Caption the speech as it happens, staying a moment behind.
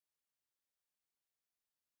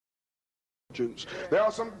There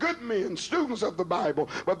are some good men, students of the Bible,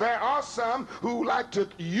 but there are some who like to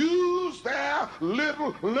use their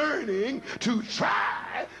little learning to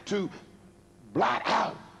try to blot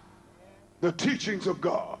out the teachings of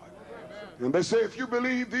God. And they say, if you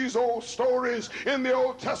believe these old stories in the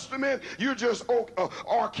Old Testament, you're just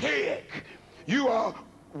archaic. You are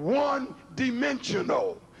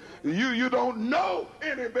one-dimensional. You don't know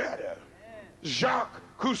any better. Jacques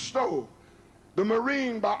Cousteau, the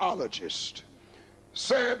marine biologist,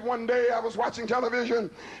 said one day, I was watching television,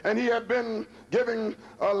 and he had been giving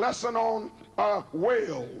a lesson on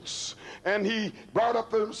whales, and he brought up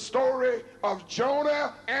the story of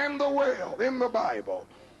Jonah and the whale in the Bible.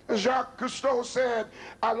 Jacques Cousteau said,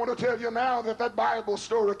 I want to tell you now that Bible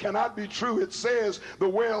story cannot be true. It says the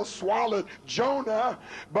whale swallowed Jonah,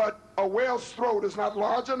 but a whale's throat is not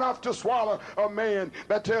large enough to swallow a man.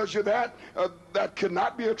 That tells you that could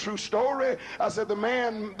not be a true story. I said,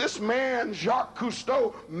 this man, Jacques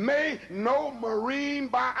Cousteau, may know marine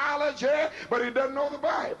biology, but he doesn't know the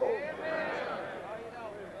Bible.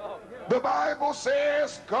 The Bible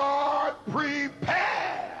says God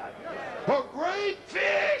prepared for great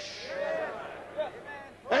fish.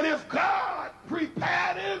 And if God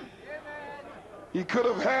prepared him, he could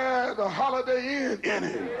have had a Holiday Inn in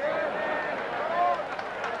him.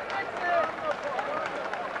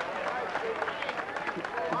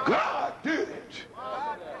 God did it.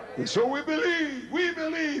 And so we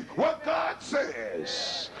believe what God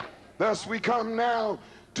says. Thus we come now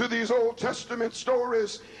to these Old Testament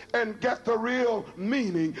stories and get the real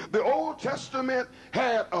meaning. The Old Testament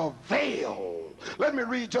had a veil. Let me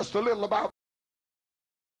read just a little about